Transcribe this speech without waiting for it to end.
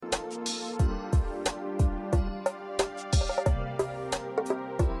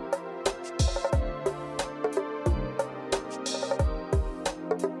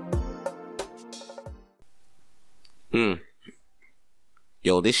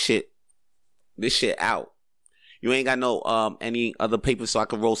Yo, this shit out. You ain't got no any other papers so I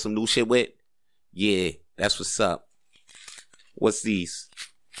can roll some new shit with? Yeah, that's what's up. What's these?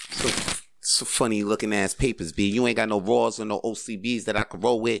 So funny looking ass papers, B. You ain't got no Raws or no OCBs that I can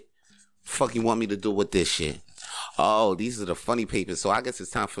roll with? Fuck you want me to do with this shit? Oh, these are the funny papers. So I guess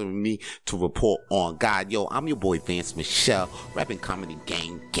it's time for me to report on God. Yo, I'm your boy Vance Michelle, rapping Comedy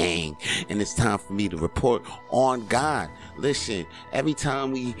Gang. And it's time for me to report on God. Listen, every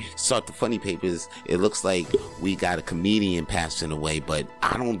time we start the funny papers, it looks like we got a comedian passing away, but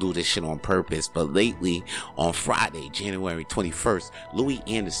I don't do this shit on purpose. But lately, on Friday, January 21st, Louis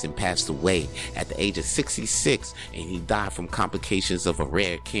Anderson passed away at the age of 66, and he died from complications of a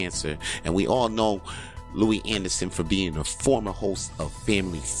rare cancer. And we all know Louis Anderson for being a former host of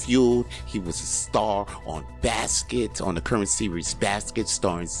Family Feud. He was a star on Basket, on the current series Basket,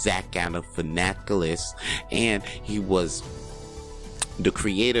 starring Zach Galifianakis, and he was the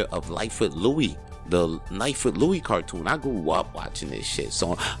creator of Life with Louis, the Life with Louis cartoon. I grew up watching this shit,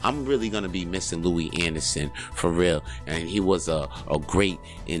 so I'm really gonna be missing Louis Anderson for real. And he was a great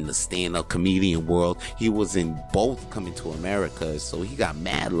in the stand-up comedian world. He was in both Coming to America, so he got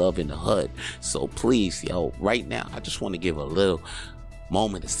mad love in the hood. So please, yo, right now, I just want to give a little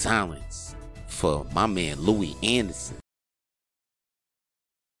moment of silence for my man Louis Anderson.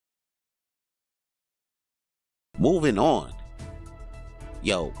 Moving on,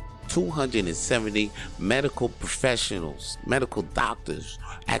 yo. 270 medical professionals, medical doctors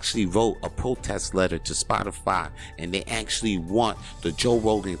actually wrote a protest letter to Spotify, and they actually want the Joe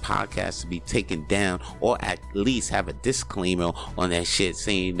Rogan podcast to be taken down, or at least have a disclaimer on that shit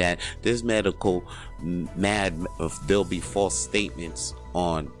saying that this there'll be false statements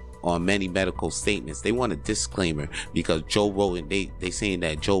on many medical statements. They want a disclaimer because Joe Rogan, they saying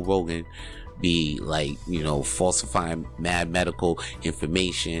that Joe Rogan be like, you know, falsifying mad medical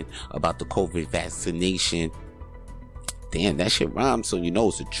information about the COVID vaccination. Damn, that shit rhymes, so you know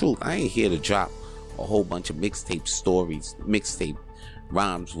it's the truth. I ain't here to drop a whole bunch of mixtape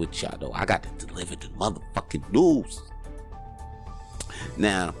rhymes with y'all though. I got to deliver the motherfucking news.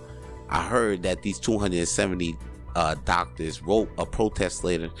 Now, I heard that these 270 doctors wrote a protest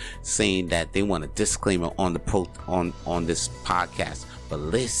letter saying that they want a disclaimer on on this podcast. But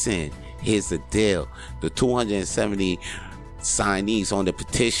listen, here's the deal. The 270 signees on the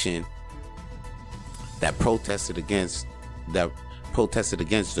petition that protested against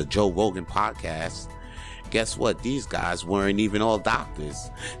the Joe Rogan podcast, guess what? These guys weren't even all doctors.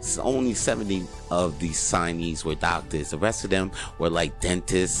 So only 70 of these signees were doctors. The rest of them were like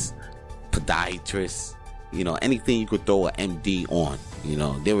dentists, podiatrists, you know, anything you could throw an MD on. You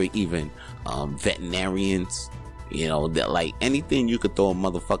know, there were even veterinarians, you know, that like anything you could throw a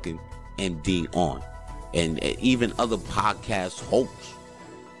motherfucking MD on, and even other podcast hosts.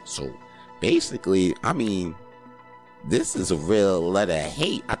 So basically, I mean, this is a real letter of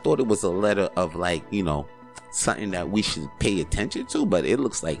hate. I thought it was a letter of like, you know, something that we should pay attention to, but it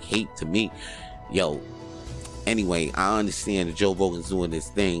looks like hate to me. Yo, anyway, I understand that Joe Rogan's doing this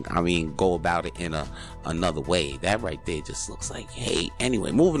thing. I mean, go about it in another way. That right there just looks like hate.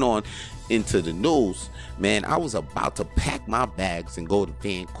 Anyway, moving on into the news, man, I was about to pack my bags and go to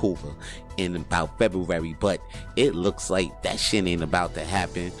Vancouver in about February, but it looks like that shit ain't about to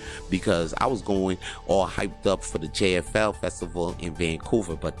happen, because I was going all hyped up for the JFL festival in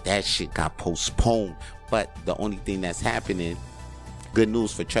Vancouver, but that shit got postponed. But the only thing that's happening, good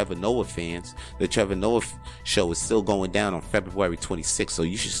news for Trevor Noah fans, the Trevor Noah show is still going down on February 26th, so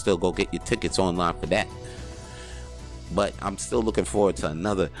you should still go get your tickets online for that. But I'm still looking forward to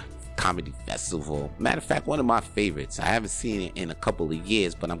another comedy festival. Matter of fact, one of my favorites. I haven't seen it in a couple of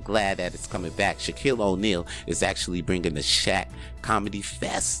years, but I'm glad that it's coming back. Shaquille O'Neal is actually bringing the Shaq Comedy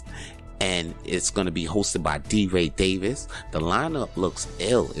Fest, and it's going to be hosted by D. Ray Davis. The lineup looks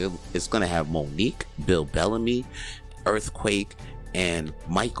ill. It's going to have Monique, Bill Bellamy, Earthquake, and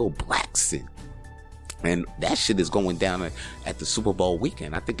Michael Blackson. And that shit is going down at the Super Bowl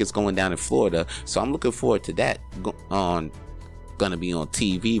weekend. I think it's going down in Florida, so I'm looking forward to that. Gonna be on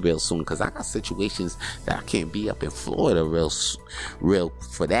TV real soon, because I got situations that I can't be up in Florida real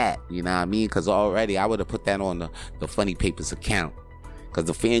for that, you know what I mean? Because already I would have put that on the Funny Papers account, because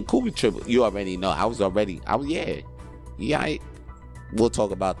the Vancouver trip, you already know, we'll talk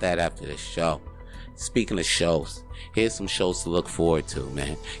about that after the show. Speaking of shows, here's some shows to look forward to,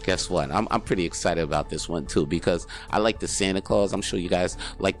 man. Guess what? I'm pretty excited about this one too, because I like the Santa Claus. I'm sure you guys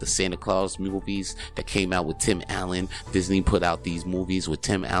like the Santa Claus movies that came out with Tim Allen. Disney put out these movies with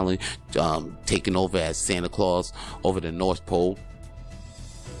Tim Allen taking over as Santa Claus over the North Pole.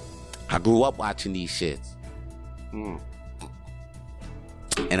 I grew up watching these shits.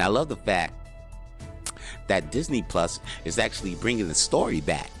 And I love the fact that Disney Plus is actually bringing the story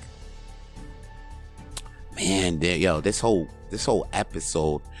back. Man, this whole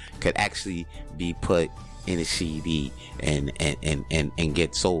episode could actually be put in a CD and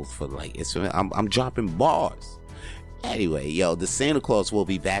get sold for like I'm dropping bars. Anyway, the Santa Claus will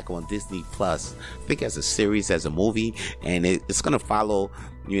be back on Disney Plus, I think as a series, as a movie, and it's gonna follow,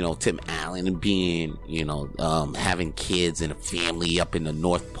 Tim Allen being, having kids and a family up in the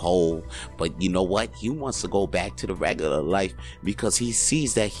North Pole. But you know what? He wants to go back to the regular life because he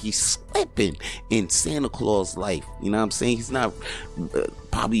sees that he's slipping in Santa Claus life. You know what I'm saying? He's not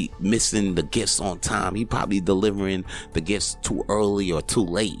probably missing the gifts on time. He probably delivering the gifts too early or too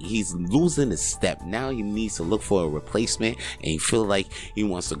late. He's losing his step. Now he needs to look for a replacement, and he feel like he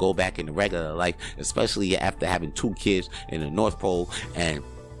wants to go back in the regular life, especially after having 2 kids in the North Pole. And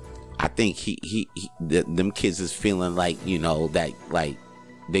I think them kids is feeling like, that like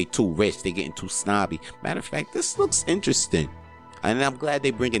they too rich, they getting too snobby. Matter of fact, this looks interesting. And I'm glad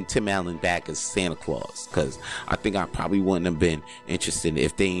they bringing Tim Allen back as Santa Claus, because I think I probably wouldn't have been interested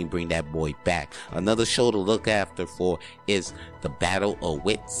if they ain't bring that boy back. Another show to look after for is the Battle of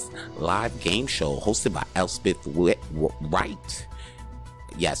Wits live game show hosted by Elspeth Wright.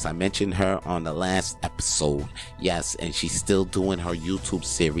 Yes, I mentioned her on the last episode. Yes, and she's still doing her YouTube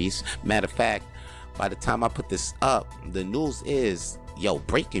series. Matter of fact, by the time I put this up, the news is,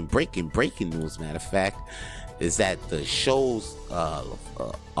 breaking news, matter of fact, is that the shows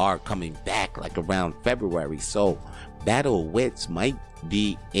are coming back like around February. So Battle of Wits might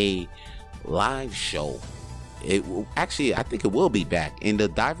be a live show. I think it will be back in the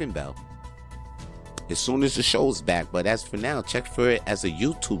Diving Bell as soon as the show's back. But as for now, check for it as a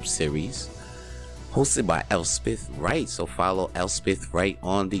YouTube series hosted by Elspeth Wright. So follow Elspeth Wright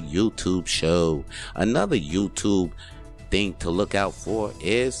on the YouTube show. Another YouTube thing to look out for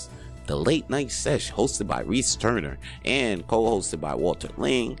is the Late Night Sesh, hosted by Reese Turner and co-hosted by Walter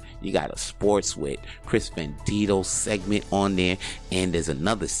Ling. You got a sports with Chris Vendito segment on there, and there's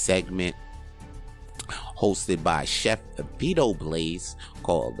another segment hosted by Chef Vito Blaze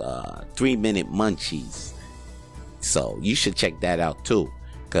called 3 Minute Munchies. So you should check that out too,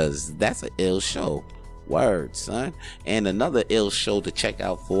 because that's an ill show. Word, son. And another ill show to check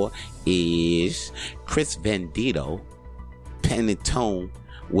out for is Chris Vendito Panettone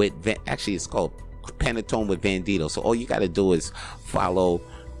with it's called Panettone with Vandito. So all you gotta do is follow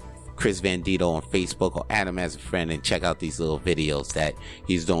Chris Vandito on Facebook or add him as a friend and check out these little videos that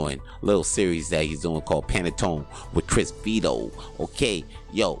he's doing, little series that he's doing called Panettone with Chris Vito. Okay,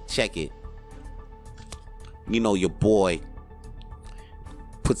 check it. Your boy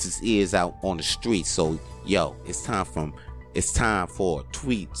puts his ears out on the street, so it's time for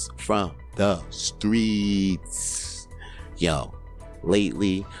tweets from the streets.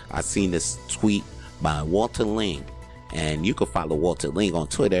 Lately I seen this tweet by Walter Ling, and you can follow Walter Ling on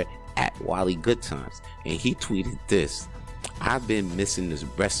Twitter at Wally Goodtimes, and he tweeted this: "I've been missing this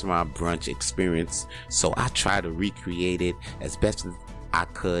restaurant brunch experience, so I try to recreate it as best as I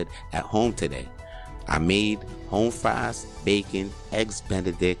could at home today. I made home fries, bacon, eggs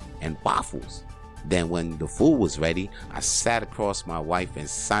Benedict, and waffles. Then when the food was ready, I sat across my wife and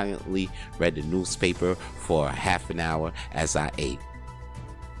silently read the newspaper for a half an hour as I ate."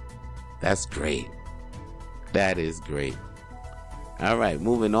 That's great. That is great. All right,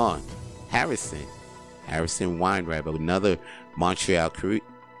 moving on. Harrison Weinreb, another Montreal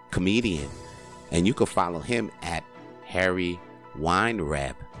comedian, and you can follow him at Harry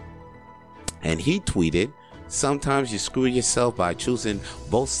Weinreb. And he tweeted, "Sometimes you screw yourself by choosing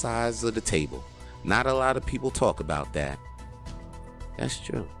both sides of the table. Not a lot of people talk about that." That's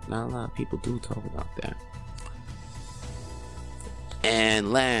true. Not a lot of people do talk about that. And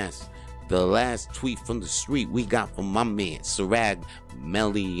the last tweet from the street we got from my man Sarag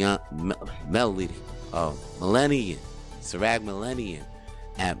Millennium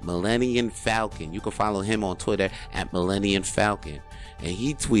at Millennium Falcon. You can follow him on Twitter at Millennium Falcon. And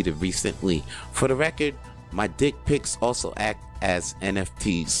he tweeted recently, "For the record, my dick pics also act as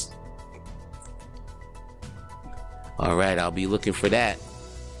NFTs." All right, I'll be looking for that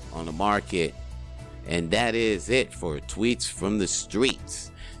on the market. And that is it for tweets from the streets.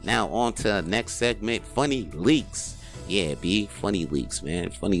 Now on to the next segment, Funny Leaks. Yeah, B, Funny Leaks,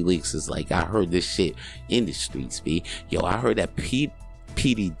 man. Funny Leaks is like, I heard this shit in the streets, B. I heard that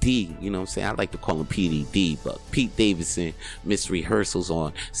PDD, you know what I'm saying? I like to call him PDD, but Pete Davidson missed rehearsals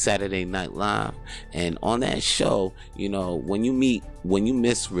on Saturday Night Live. And on that show, when you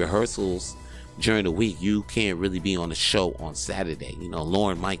miss rehearsals during the week, you can't really be on the show on Saturday.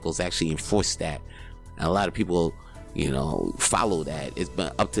 Lorne Michaels actually enforced that. And a lot of people follow that. It's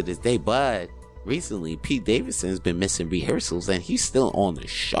been up to this day, but recently Pete Davidson's been missing rehearsals and he's still on the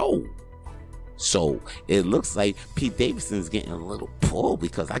show. So it looks like Pete Davidson's getting a little pull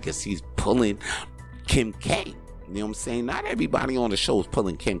because I guess he's pulling Kim K. You know what I'm saying? Not everybody on the show is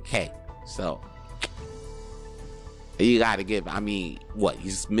pulling Kim K. So you gotta give,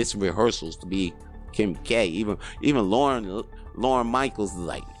 he's missing rehearsals to be Kim K. Even Lauren Michaels is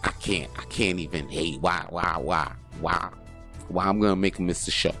like, I can't even, hey, why I'm gonna make him miss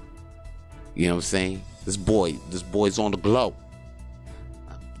the show. You know what I'm saying? This boy's on the glow.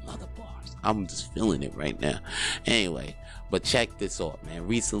 Another bars. I'm just feeling it right now. Anyway, but check this out, man.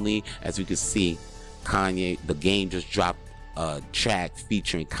 Recently, as we can see, Kanye, The Game just dropped a track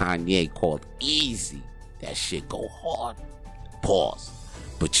featuring Kanye called Easy. That shit go hard. Pause.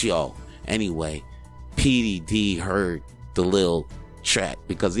 But anyway, PDD heard the little track,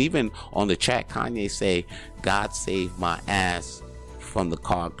 because even on the track Kanye say, God saved my ass from the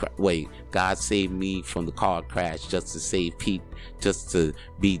car God saved me from the car crash just to save Pete,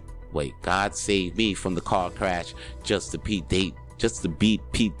 God saved me from the car crash just to beat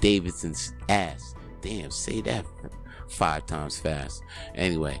Pete Davidson's ass. Damn, say that 5 times fast.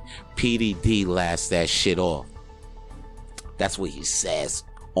 Anyway, PDD laughs that shit off. That's what he says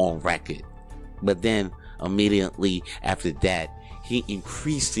on record. But then immediately after that, he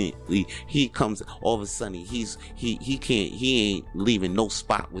comes, all of a sudden he ain't leaving no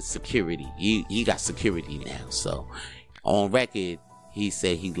spot with security. He got security now. So on record, he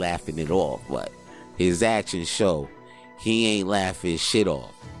said he laughing it off, but his actions show he ain't laughing shit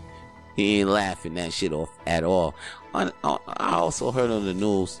off. He ain't laughing that shit off at all. I also heard on the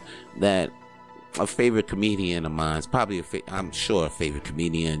news that a favorite comedian of mine, I'm sure a favorite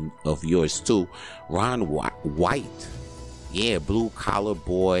comedian of yours too, Ron White. Yeah, blue collar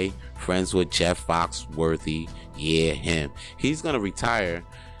boy, friends with Jeff Foxworthy. Yeah, him. He's gonna retire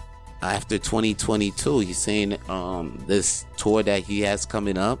after 2022. He's saying this tour that he has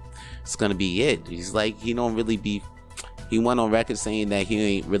coming up, it's gonna be it. He's like, he went on record saying that he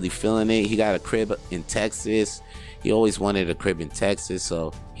ain't really feeling it. He got a crib in Texas. He always wanted a crib in Texas,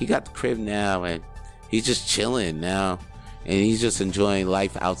 so he got the crib now, and he's just chilling now, and he's just enjoying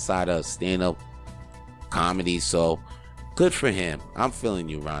life outside of stand-up comedy. So good for him. I'm feeling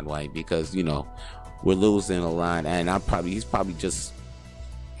you, Ron White, because we're losing a lot, and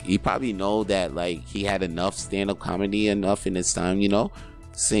he probably know that like he had enough stand-up comedy enough in his time,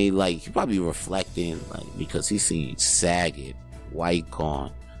 saying like he probably reflecting like, because he seen Saget, White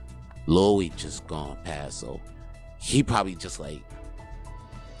gone, Louis just gone past, so he probably just like,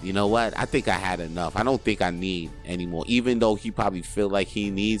 you know what, I think I had enough. I don't think I need anymore. Even though he probably feel like he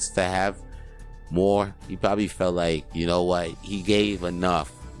needs to have more, he probably felt like, you know what, he gave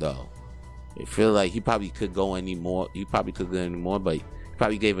enough though. I feel like he probably could go any more. But he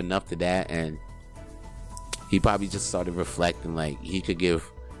probably gave enough to that, and he probably just started reflecting like he could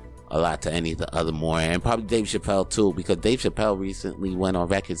give a lot to any of the other more. And probably Dave Chappelle too, because Dave Chappelle recently went on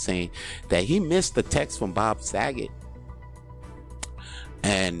record saying that he missed the text from Bob Saget,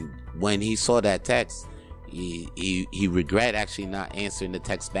 and when he saw that text, he regret actually not answering the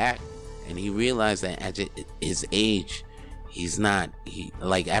text back, and he realized that at his age,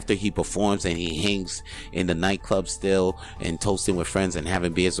 after he performs and he hangs in the nightclub still and toasting with friends and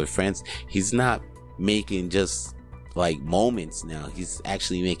having beers with friends, he's not making just like moments now. He's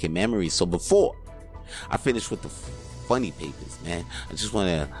actually making memories. So before I finish with the funny papers, man, I just want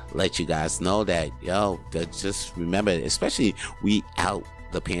to let you guys know that just remember, especially we out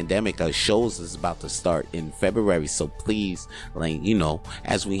the pandemic, our shows is about to start in February, so please,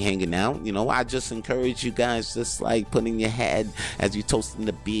 as we hanging out, I just encourage you guys, just like putting your head as you toasting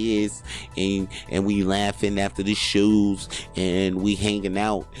the beers, and we laughing after the shows, and we hanging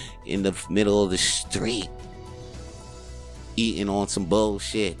out in the middle of the street eating on some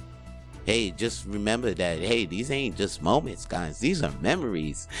bullshit. Hey, just remember that, hey, these ain't just moments, guys, these are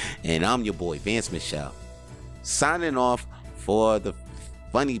memories. And I'm your boy Vance Michelle, signing off for the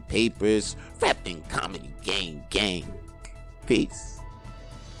Funny Papers, Rapping Comedy Gang. Peace.